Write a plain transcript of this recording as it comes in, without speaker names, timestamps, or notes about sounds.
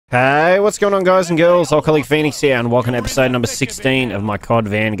Hey, what's going on, guys and girls? Old colleague Phoenix here, and welcome to episode number 16 of my COD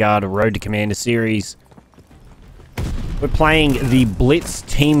Vanguard Road to Commander series. We're playing the Blitz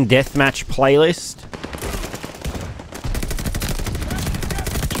Team Deathmatch playlist.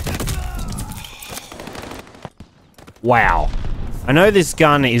 Wow. I know this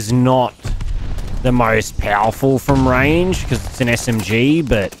gun is not the most powerful from range, because it's an SMG,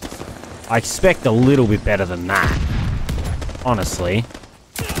 but I expect a little bit better than that, honestly.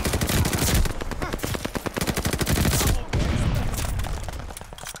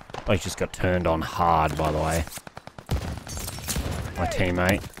 Oh, he just got turned on hard, by the way. My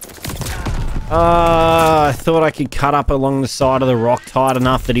teammate. I thought I could cut up along the side of the rock tight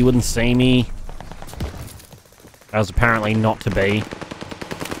enough that he wouldn't see me. That was apparently not to be.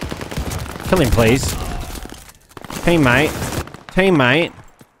 Kill him, please. Teammate. Teammate.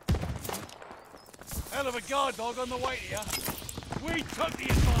 Hell of a guard dog on the way here. We took the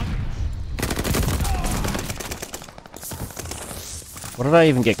advantage. What did I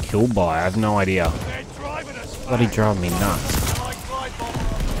even get killed by? I have no idea. They're driving us. Bloody driving me nuts.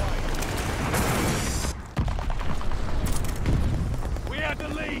 We have the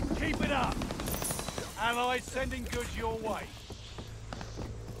lead. Keep it up. Allies sending goods your way.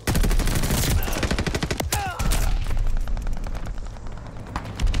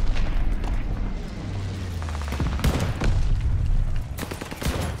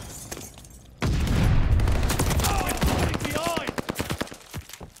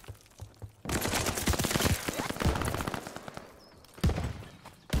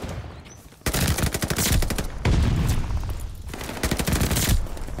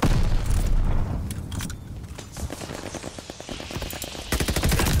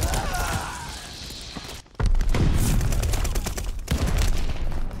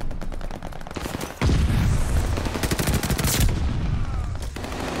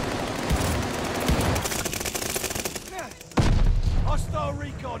 Hostile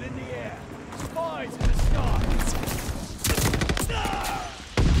recon in the air. Spies in the sky.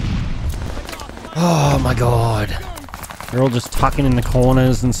 Oh my god. They're all just tucking in the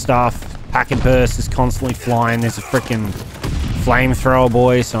corners and stuff. Packet burst is constantly flying. There's a freaking flamethrower,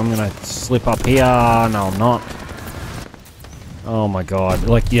 boy, so I'm gonna slip up here. No, I'm not. Oh my god.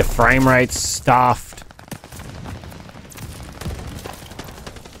 Like, your frame rate's stuffed.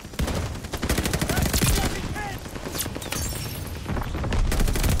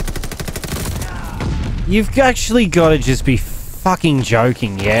 You've actually got to just be fucking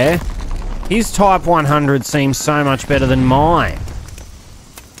joking, yeah? His Type 100 seems so much better than mine.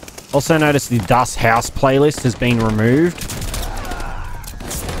 Also notice the Dust House playlist has been removed.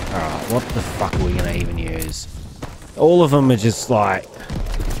 Alright, what the fuck are we going to even use? All of them are just like...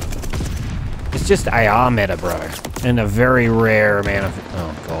 It's just AR meta, bro. And a very rare amount of...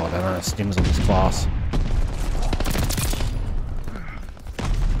 Oh god, I don't have stims on this class.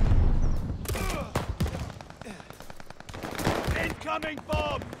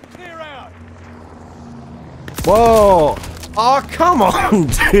 Bomb! Clear out! Whoa! Oh, come on,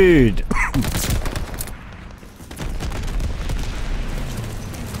 dude!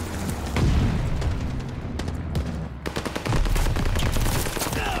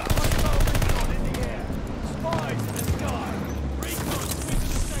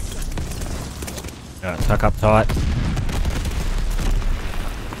 Alright, tuck up tight.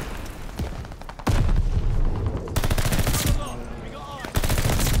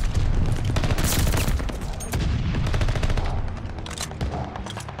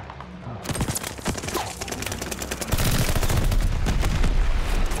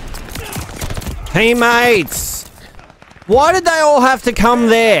 Teammates! Why did they all have to come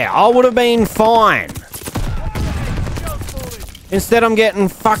there? I would have been fine. Instead, I'm getting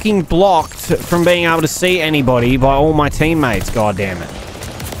fucking blocked from being able to see anybody by all my teammates, God damn it.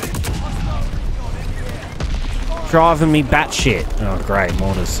 Driving me batshit. Oh, great,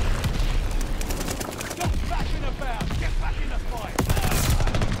 mortars.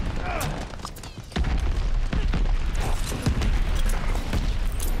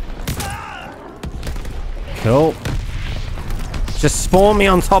 Cool. Just spawn me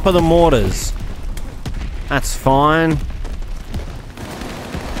on top of the mortars. That's fine.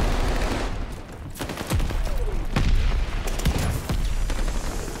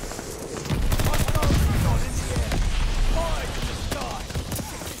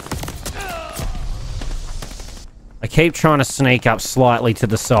 I keep trying to sneak up slightly to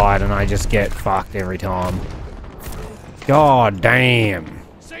the side and I just get fucked every time. God damn.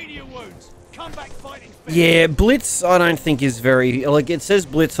 Senior wounds. Come back fighting Yeah, Blitz I don't think is very... Like, it says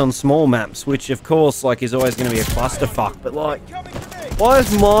Blitz on small maps, which of course, like, is always going to be a clusterfuck, but like... Why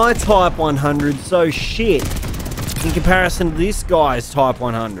is my Type 100 so shit in comparison to this guy's Type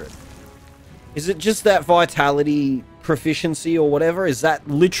 100? Is it just that vitality proficiency or whatever? Is that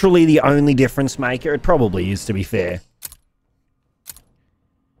literally the only difference maker? It probably is, to be fair.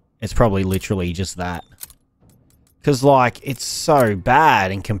 It's probably literally just that. Because, like, it's so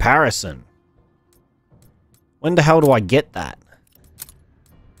bad in comparison. When the hell do I get that?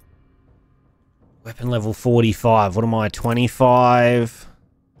 Weapon level 45. What am I, 25?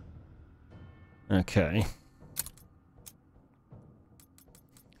 Okay.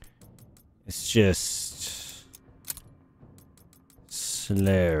 It's just...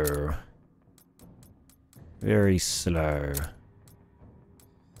 slow. Very slow.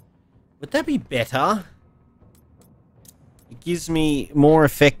 Would that be better? It gives me more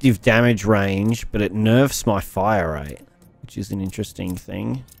effective damage range, but it nerfs my fire rate, which is an interesting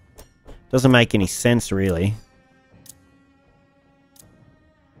thing. Doesn't make any sense, really.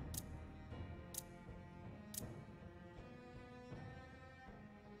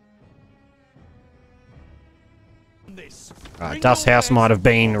 Right, Dust House might have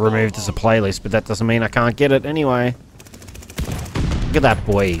been removed as a playlist, but that doesn't mean I can't get it anyway. Look at that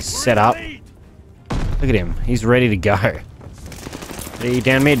boy, he's set up. Look at him, he's ready to go. Hey,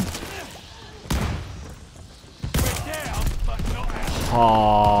 down mid.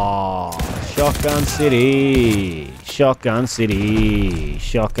 Oh, Shotgun City. Shotgun City.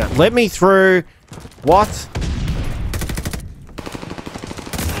 Shotgun. Let me through. What?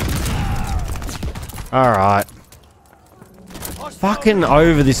 Alright. Fucking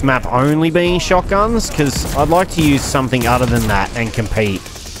over this map only being shotguns, because I'd like to use something other than that and compete.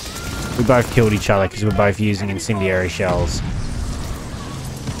 We both killed each other because we're both using incendiary shells.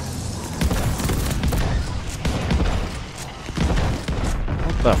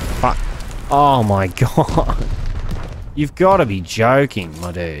 What the fuck? Oh my god. You've got to be joking,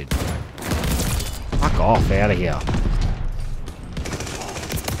 my dude. Fuck off out of here.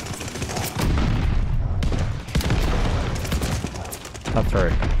 Up through.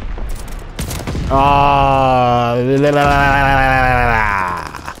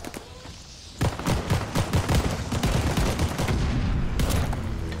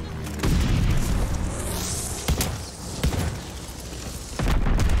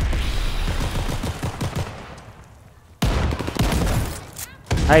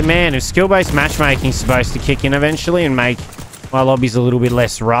 Hey man, if skill-based matchmaking is supposed to kick in eventually and make my lobbies a little bit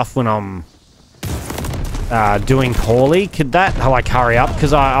less rough when I'm doing poorly, could that like hurry up?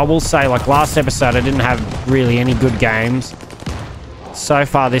 Because I will say, like, last episode I didn't have really any good games. So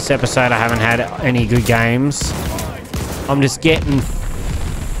far this episode I haven't had any good games. I'm just getting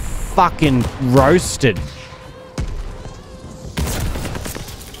fucking roasted.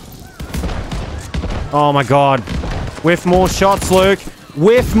 Oh my god. Whiff more shots, Luke.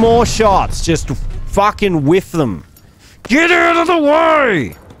 Whiff more shots. Just fucking whiff them. Get out of the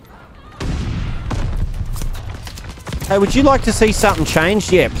way! Hey, would you like to see something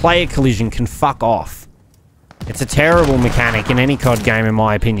changed? Yeah, player collision can fuck off. It's a terrible mechanic in any COD game, in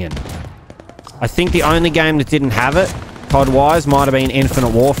my opinion. I think the only game that didn't have it, COD-wise, might have been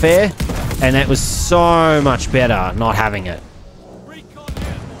Infinite Warfare, and that was so much better not having it.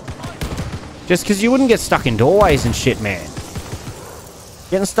 Just because you wouldn't get stuck in doorways and shit, man.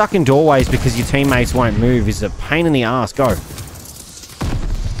 Getting stuck in doorways because your teammates won't move is a pain in the ass. Go.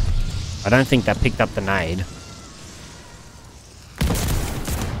 I don't think that picked up the nade.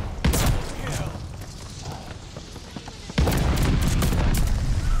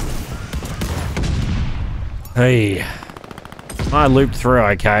 Hey. I looped through,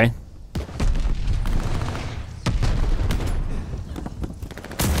 okay.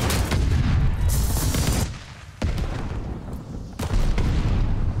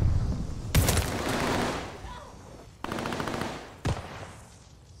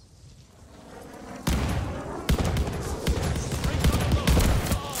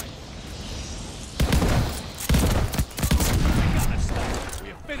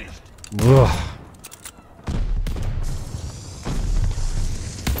 Ugh.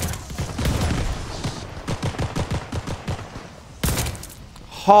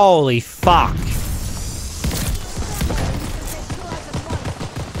 Holy fuck.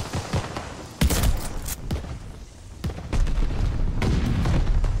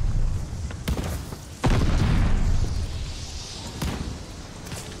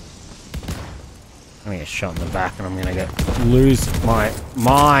 I'm gonna get shot in the back and I'm gonna lose my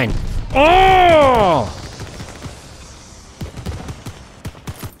mind. Oh!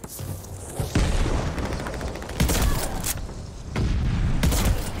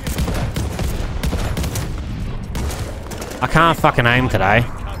 I can't fucking aim today.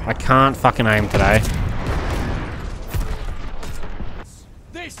 I can't fucking aim today.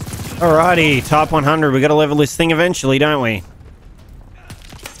 Alrighty, Type 100. We gotta level this thing eventually, don't we?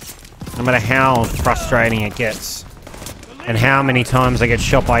 No matter how frustrating it gets. And how many times I get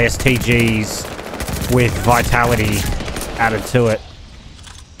shot by STGs with vitality added to it.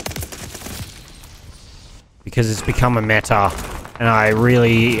 Because it's become a meta. And I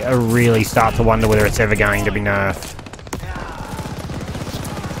really start to wonder whether it's ever going to be nerfed.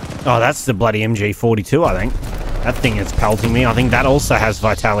 Oh, that's the bloody MG42, I think. That thing is pelting me. I think that also has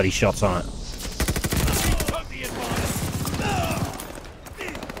vitality shots on it.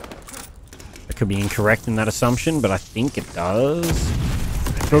 I could be incorrect in that assumption, but I think it does.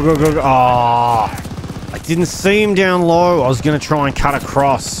 Go, go, go, go. Oh, I didn't see him down low. I was going to try and cut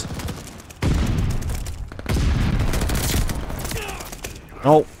across.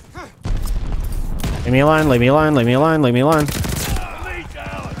 Oh. Leave me alone, leave me alone, leave me alone, leave me alone.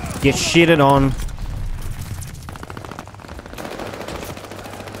 Get shitted on.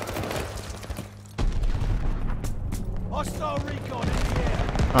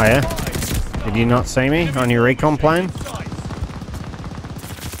 Oh yeah? Did you not see me on your recon plane? I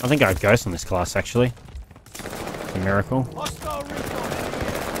think I have ghost on this class actually. It's a miracle.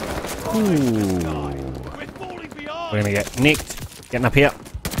 Ooh. We're gonna get nicked. Getting up here.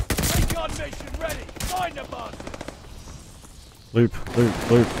 Loop,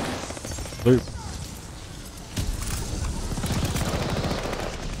 loop, loop, loop.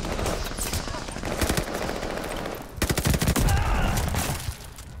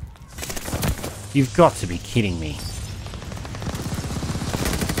 You've got to be kidding me.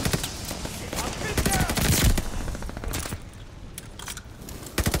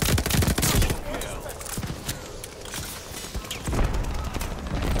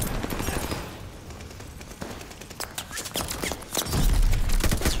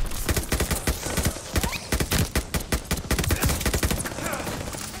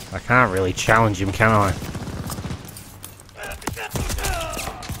 I can't really challenge him, can I?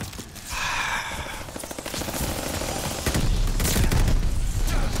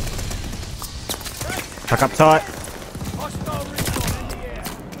 Tuck up tight.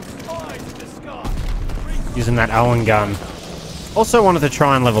 Using that Owen gun. Also wanted to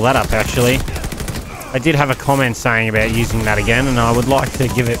try and level that up, actually. I did have a comment saying about using that again, and I would like to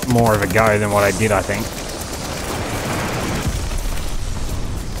give it more of a go than what I did, I think.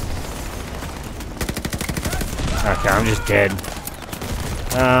 Okay, I'm just dead.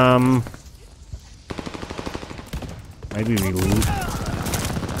 Maybe we loop.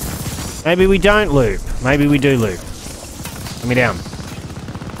 Maybe we don't loop. Maybe we do loop. Let me down.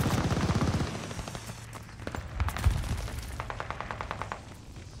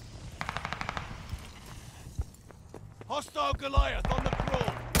 Hostile Goliath on the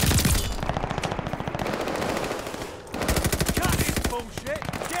crawl. Cut this bullshit.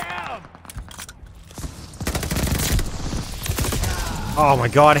 Get out. Oh my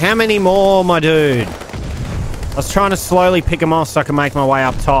god, how many more, my dude? I was trying to slowly pick them off so I can make my way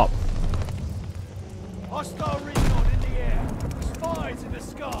up top. Hostile recon in the air. Spies in the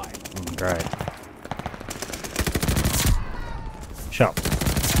sky. Great. Push up.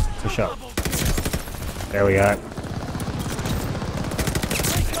 Push up. There we go.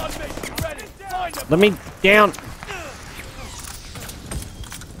 Let me down.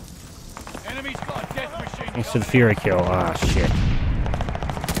 Enemy's got a death machine. Thanks to the Fury kill. Ah, shit.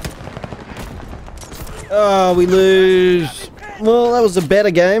 Oh, we lose. Well, that was a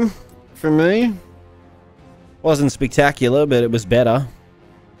better game for me. Wasn't spectacular, but it was better.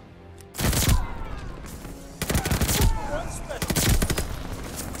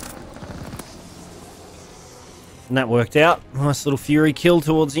 And that worked out. Nice little Fury kill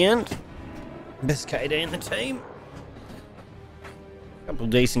towards the end. Best KD in the team. Couple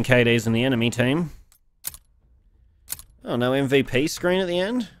decent KDs in the enemy team. Oh, no MVP screen at the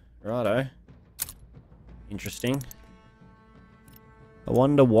end? Righto. Interesting. I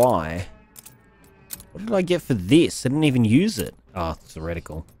wonder why. What did I get for this? I didn't even use it. Oh,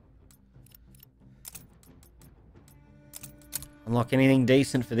 theoretical. Unlock anything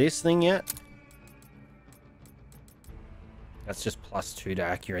decent for this thing yet? That's just +2 to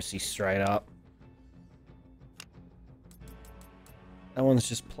accuracy straight up. That one's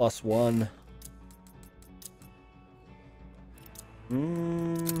just +1.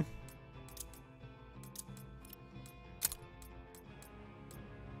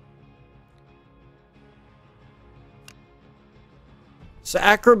 So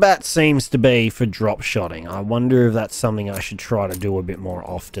Acrobat seems to be for drop shotting. I wonder if that's something I should try to do a bit more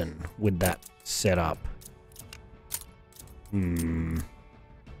often with that setup. It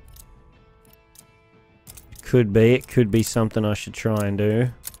could be something I should try and do.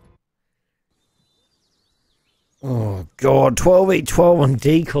 Oh god, 12v12 on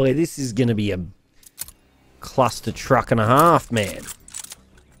decoy. This is gonna be a cluster truck and a half, man.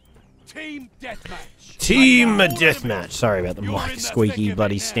 Team deathmatch. Team deathmatch. Sorry about the mic squeaky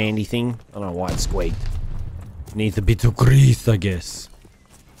bloody standy thing. I don't know why it squeaked. Needs a bit of grease, I guess.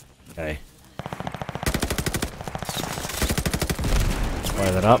 Okay.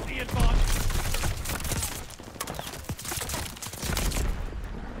 Fire that up.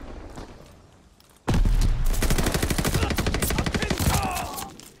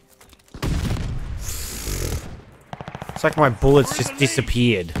 It's like my bullets just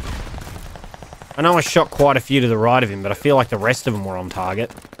disappeared. I know I shot quite a few to the right of him, but I feel like the rest of them were on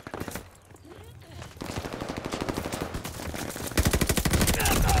target.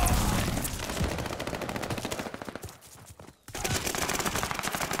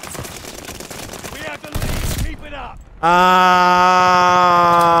 We have the lead. Keep it up.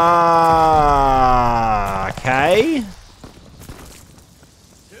 Okay.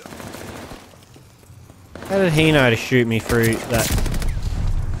 How did he know to shoot me through that,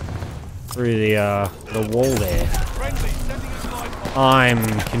 through the wall there? I'm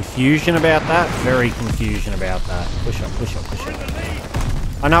confusion about that. Very confusion about that. Push up, push up, push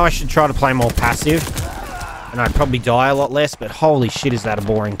up. I know I should try to play more passive, and I'd probably die a lot less, but holy shit is that a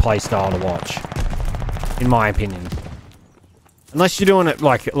boring play style to watch. In my opinion. Unless you're doing it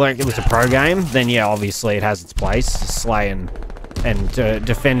like it was a pro game, then yeah, obviously it has its place. Slay and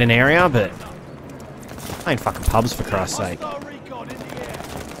defend an area, but I ain't fucking pubs for Christ's sake. Get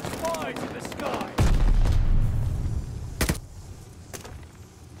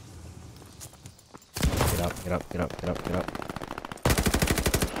up, get up, get up, get up, get up.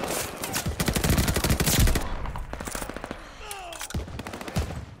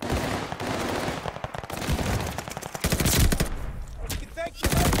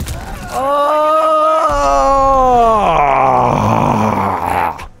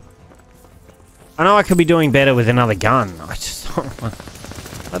 I know I could be doing better with another gun. I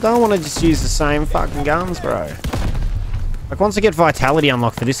don't want to just use the same fucking guns, bro. Like, once I get Vitality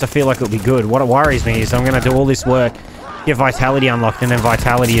unlocked for this, I feel like it'll be good. What worries me is I'm going to do all this work, get Vitality unlocked, and then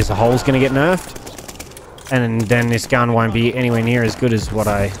Vitality as a whole is going to get nerfed. And then this gun won't be anywhere near as good as what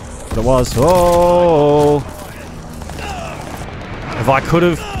it was. Oh! If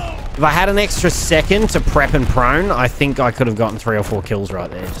I had an extra second to prep and prone, I think I could have gotten 3 or 4 kills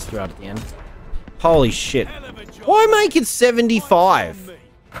right there, just right at the end. Holy shit. Why make it 75?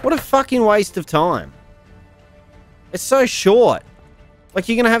 What a fucking waste of time. It's so short. Like,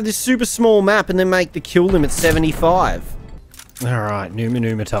 you're gonna have this super small map and then make the kill limit 75. Alright,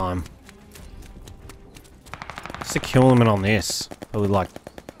 Numa time. What's the kill limit on this? Probably like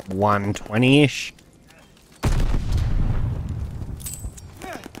 120-ish.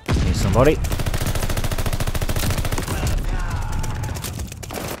 Here's somebody.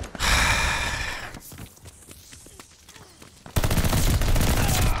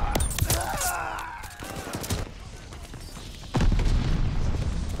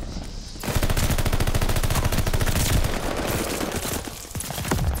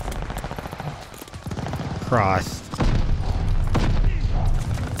 Christ.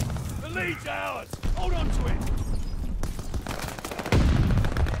 The lead's ours. Hold on to it.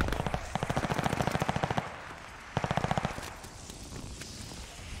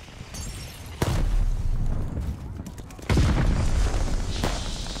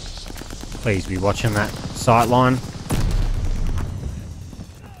 Please be watching that sight line.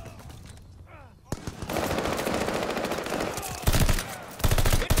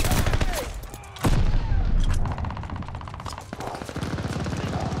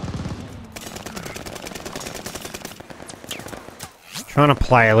 Trying to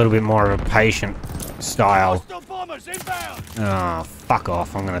play a little bit more of a patient style. Oh, fuck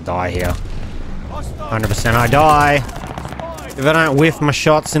off. I'm gonna die here. 100% I die. If I don't whiff my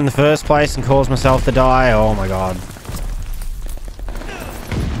shots in the first place and cause myself to die, oh my god.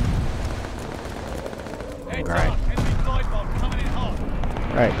 Great.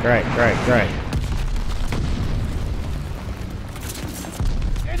 Great.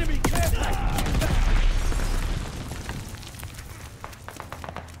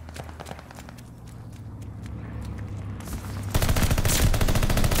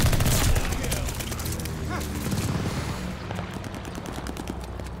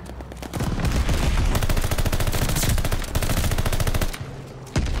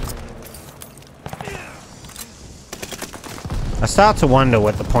 I start to wonder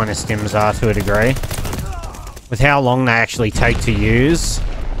what the point of stims are to a degree. with how long they actually take to use.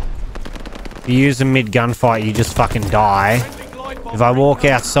 If you use them mid-gunfight, you just fucking die. If I walk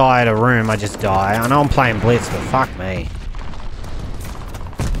outside a room, I just die. I know I'm playing Blitz, but fuck me.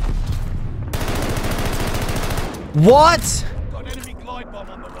 What?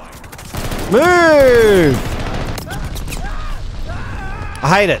 Move! I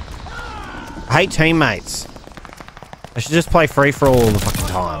hate it. I hate teammates. I should just play free-for-all all the fucking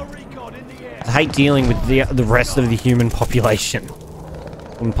time. I hate dealing with the rest of the human population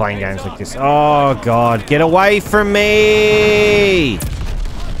when playing games like this. Oh god, get away from me!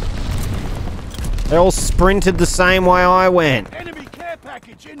 They all sprinted the same way I went.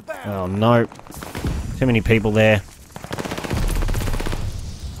 Oh no. Too many people there.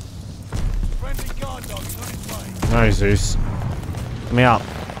 No, Zeus. Let me up.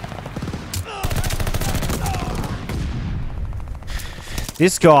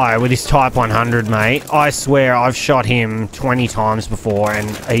 This guy with his Type 100, mate, I swear I've shot him 20 times before and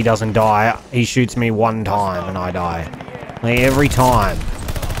he doesn't die. He shoots me one time and I die. Like, every time.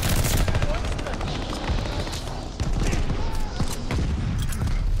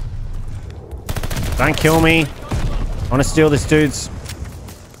 Don't kill me. I want to steal this dude's...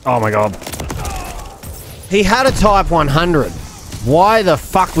 Oh my god. He had a Type 100. Why the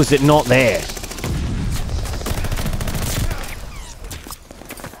fuck was it not there?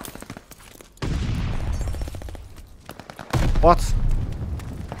 What?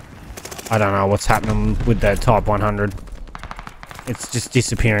 I don't know what's happening with that Type 100. It's just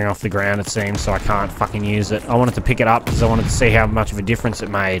disappearing off the ground, it seems, so I can't fucking use it. I wanted to pick it up because I wanted to see how much of a difference it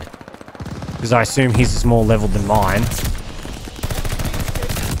made. Because I assume his is more leveled than mine.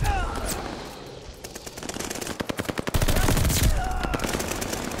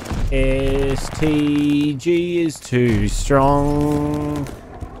 STG is too strong.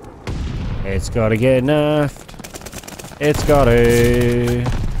 It's gotta get nerfed. It's gotta.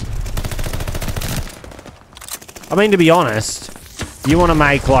 I mean, to be honest, you want to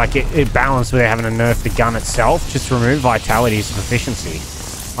make like it balanced without having to nerf the gun itself. Just remove vitality as proficiency.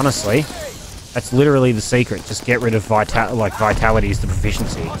 Honestly, that's literally the secret. Just get rid of vitality as the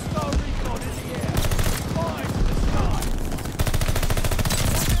proficiency.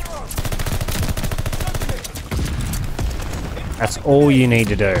 That's all you need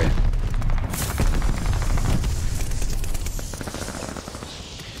to do.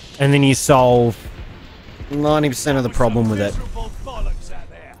 And then you solve 90% of the problem with it.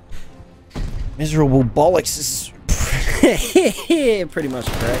 Miserable bollocks is pretty much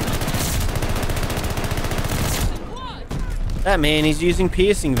correct. That man is using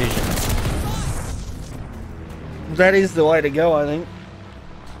piercing vision. That is the way to go, I think.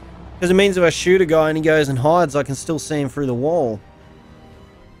 Because it means if I shoot a guy and he goes and hides, I can still see him through the wall.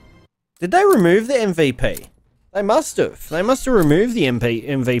 Did they remove the MVP? They must have. They must have removed the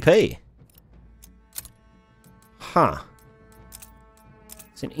MVP. Huh.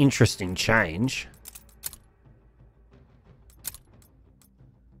 It's an interesting change.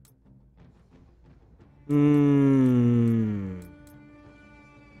 I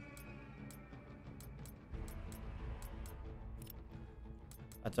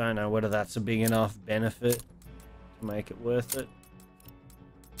don't know whether that's a big enough benefit to make it worth it.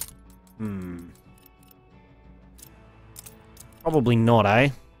 Probably not, eh?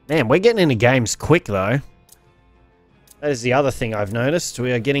 Man, we're getting into games quick, though. That is the other thing I've noticed.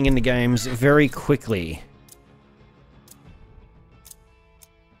 We are getting into games very quickly.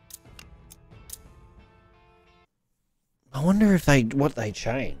 I wonder if what they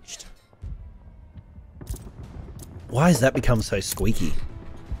changed. Why has that become so squeaky?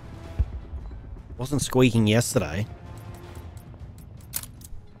 Wasn't squeaking yesterday.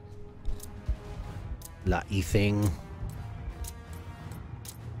 Lucky thing.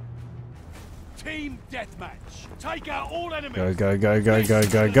 Team deathmatch. Take out all enemies. Go, go, go, go, go,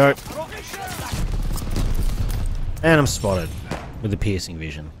 go, go. And I'm spotted with the piercing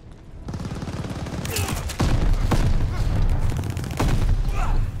vision.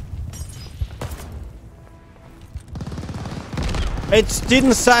 It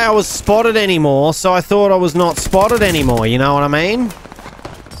didn't say I was spotted anymore, so I thought I was not spotted anymore, you know what I mean?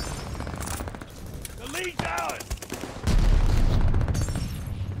 The lead's ours.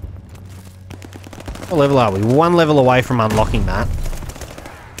 What level are we? One level away from unlocking that.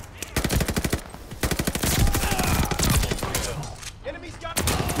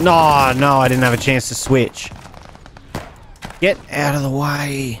 No, I didn't have a chance to switch. Get out of the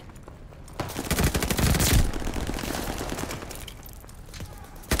way.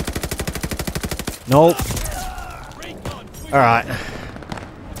 Nope. Alright.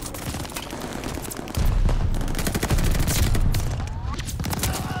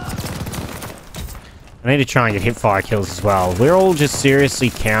 I need to try and get hipfire kills as well. We're all just seriously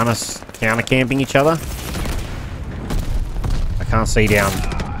counter camping each other. I can't see down.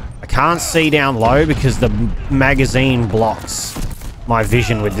 I can't see down low because the magazine blocks my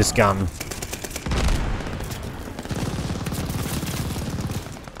vision with this gun.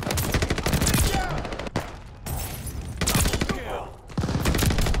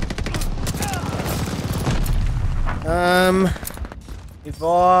 If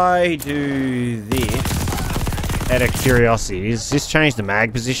I do this, out of curiosity, does this change the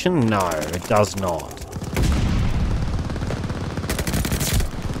mag position? No, it does not.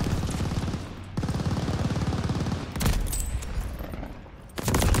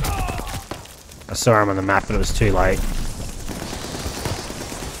 I saw him on the map, but it was too late.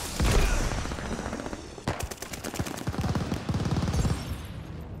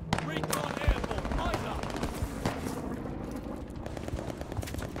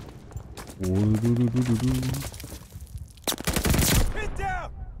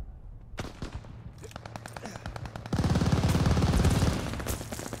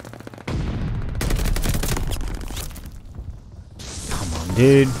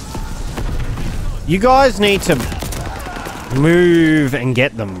 Dude, you guys need to move and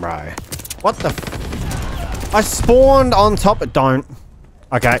get them, bro. What the f— I spawned on top of— don't.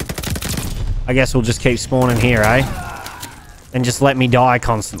 Okay. I guess we'll just keep spawning here, eh? And just let me die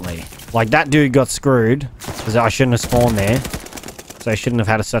constantly. Like, that dude got screwed, because I shouldn't have spawned there. So I shouldn't have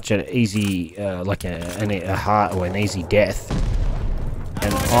had such an easy, like an easy death.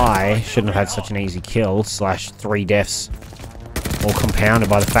 And I shouldn't have had such an easy kill, / 3 deaths. All compounded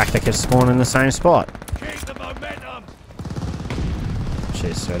by the fact I kept spawning in the same spot. Keep the momentum.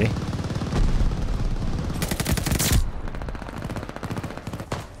 Cheers, sweaty.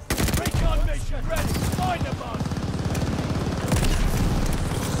 Recon mission ready. Find the bus.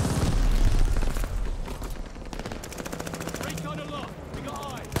 Recon aloft. We got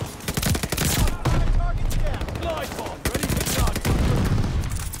eyes. Target down. Glide bomb ready for target.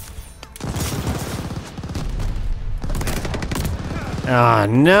 Oh,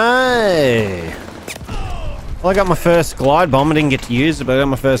 no! Well, I got my first glide bomb. I didn't get to use it, but I got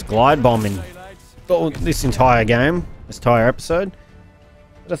my first glide bomb in this entire game, this entire episode.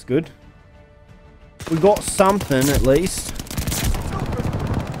 But that's good. We got something, at least.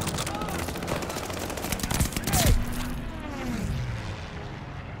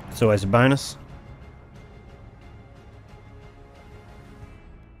 It's always a bonus.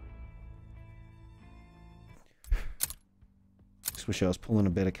 Just wish I was pulling a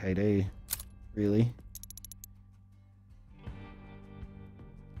better KD, really.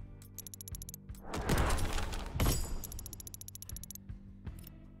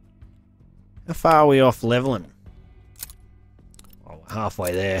 How far are we off leveling? Oh, we're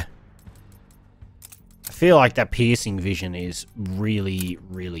halfway there. I feel like that piercing vision is really,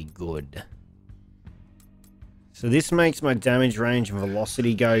 really good. So this makes my damage range and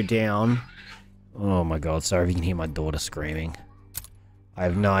velocity go down. Oh my god, sorry if you can hear my daughter screaming. I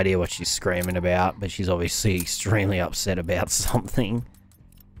have no idea what she's screaming about, but she's obviously extremely upset about something.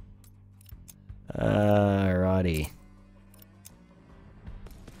 Alrighty.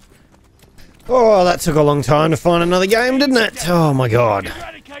 Oh, that took a long time to find another game, didn't it? Oh my god.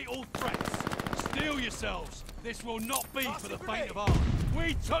 Eradicate all threats. Steel yourselves. This will not be for the faint of heart.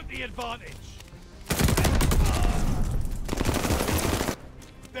 We took the advantage.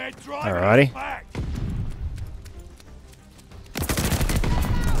 They're driving us back.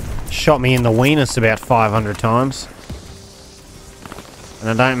 Shot me in the weenus about 500 times. And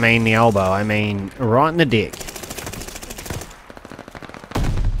I don't mean the elbow, I mean right in the dick.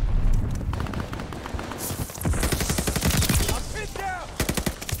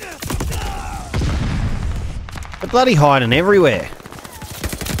 They're bloody hiding everywhere.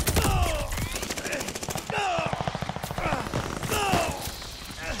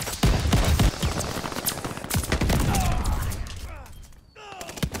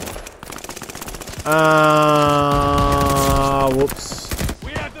 Whoops.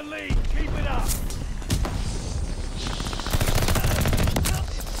 We have the lead. Keep it up.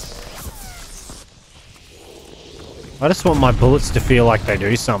 I just want my bullets to feel like they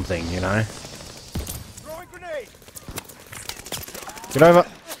do something, you know? Throwing grenade. Get over.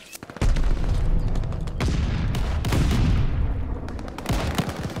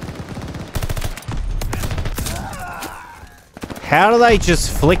 How do they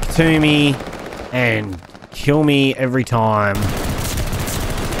just flick to me and kill me every time?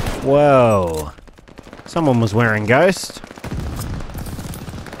 Whoa. Someone was wearing Ghost.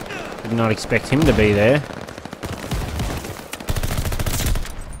 Did not expect him to be there.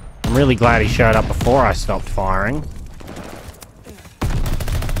 I'm really glad he showed up before I stopped firing.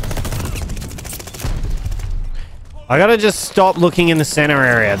 I gotta just stop looking in the center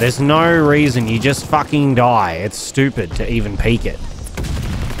area. There's no reason. You just fucking die. It's stupid to even peek it.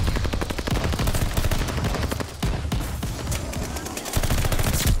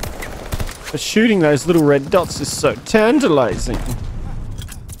 But shooting those little red dots is so tantalizing.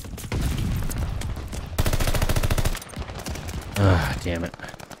 Ah, damn it.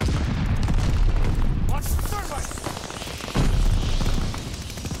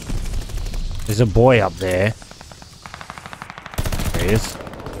 There's a boy up there. There he is.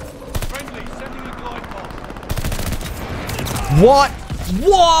 What?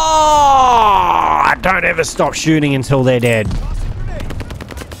 What? Don't ever stop shooting until they're dead.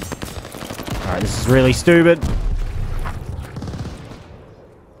 Alright, this is really stupid.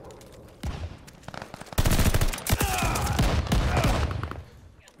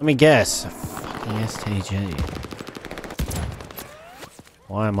 Let me guess. Fucking STG.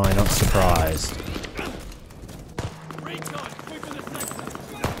 Why am I not surprised?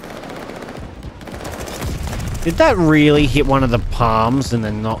 Did that really hit one of the palms and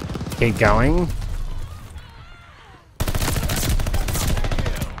then not keep going? Oh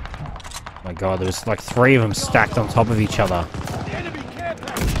my god, there's like 3 of them stacked on top of each other.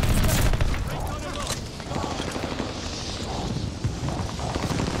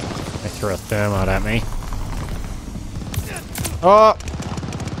 They threw a thermite at me. Oh!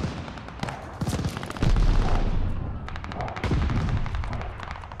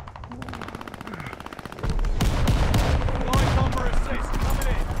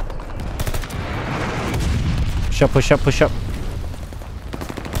 Push up, push up, push up.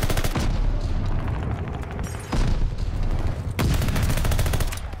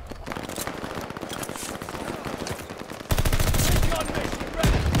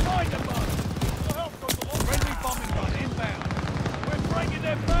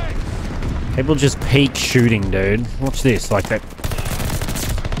 People just peek shooting, dude. Watch this, like that.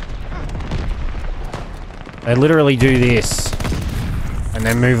 They literally do this and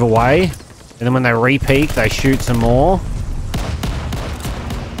then move away, and then when they re-peek, they shoot some more.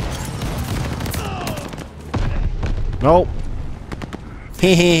 Nope.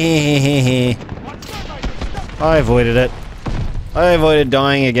 Hehehehehe. I avoided it. I avoided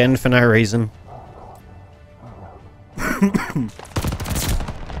dying again for no reason.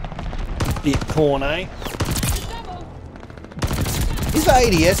 Bit corn, eh? His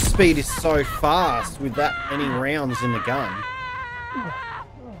ADS speed is so fast with that many rounds in the gun.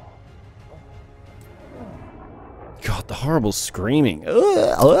 God, the horrible screaming.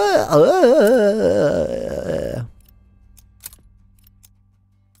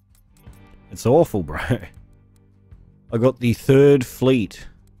 It's awful, bro. I got the 3rd fleet.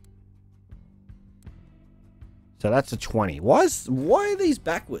 So that's a 20. Why are these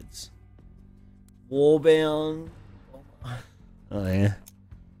backwards? Warbound. Oh, yeah.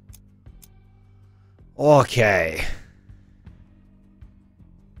 Okay.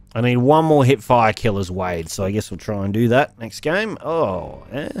 I need 1 more hip fire killer's Wade, so I guess we'll try and do that next game. Oh,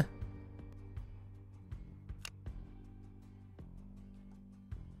 yeah.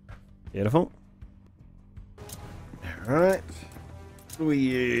 Beautiful. Alright. What do we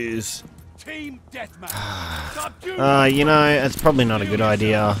use? Team deathmatch. You know, it's probably not a good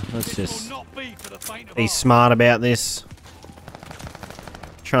idea. Let's just be smart about this.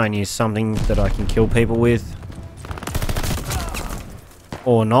 Try and use something that I can kill people with.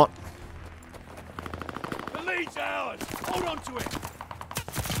 Or not. The lead's ours. Hold on to it.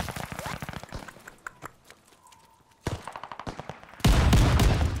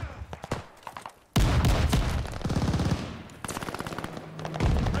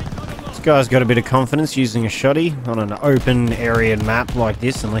 This guy's got a bit of confidence using a shotty on an open area map like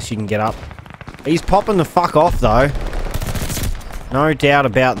this, unless you can get up. He's popping the fuck off, though. No doubt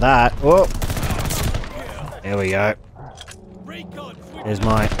about that. Oh. There we go. There's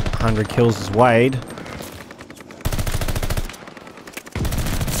my 100 kills as Wade.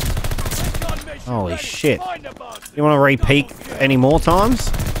 Holy shit. You want to re-peek any more times?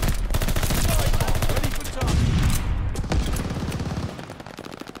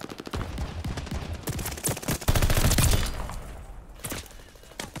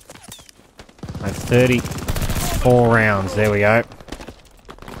 I have 34 rounds. There we go.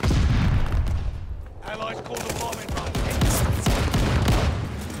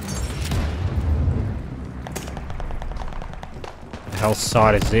 What hell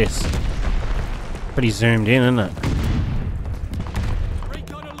side is this? Pretty zoomed in, isn't it?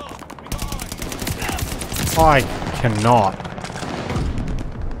 I cannot.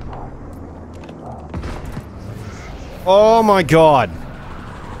 Oh my god.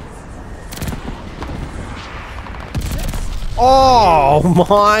 Oh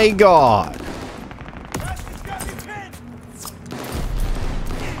my god.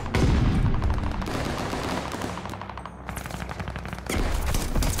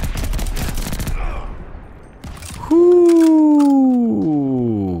 Whoo.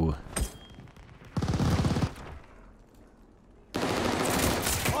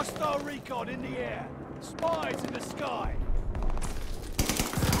 Hostile recon in the air. Spies in the sky.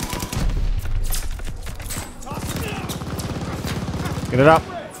 Get it up.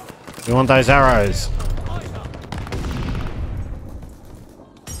 We want those arrows.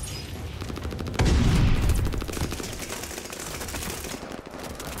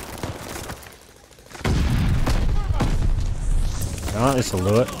 Alright, this'll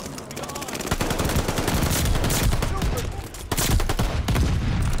do it.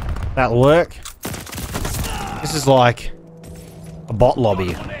 That'll work. This is like a bot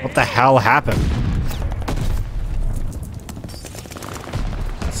lobby. What the hell happened?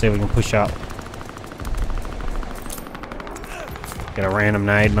 Let's see if we can push up. Get a random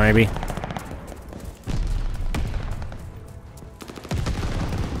nade, maybe.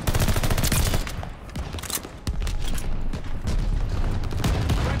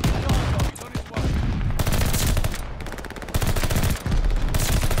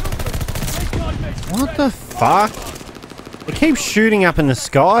 What the fuck? They keep shooting up in the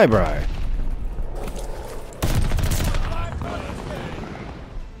sky, bro.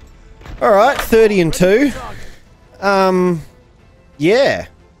 Alright, 30 and 2. Yeah.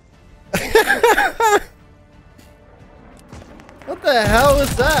 What the hell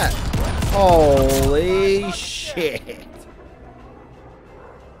is that? Holy shit.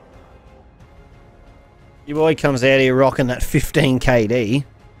 Your boy comes out here rocking that 15 KD.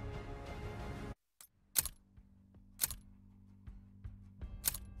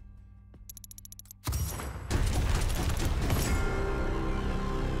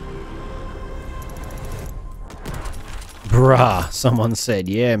 Bruh, someone said,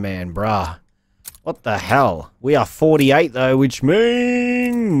 yeah man, bruh. What the hell? We are 48 though, which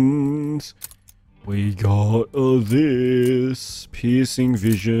means we got this piercing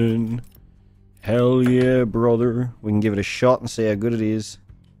vision. Hell yeah, brother. We can give it a shot and see how good it is.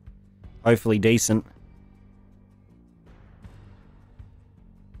 Hopefully decent.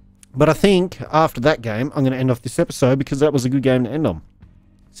 But I think after that game, I'm going to end off this episode because that was a good game to end on.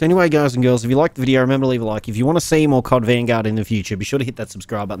 So anyway, guys and girls, if you liked the video, remember to leave a like. If you want to see more COD Vanguard in the future, be sure to hit that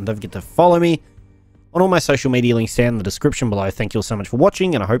subscribe button. Don't forget to follow me on all my social media links down in the description below. Thank you all so much for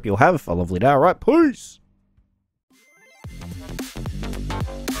watching, and I hope you'll have a lovely day. All right, peace!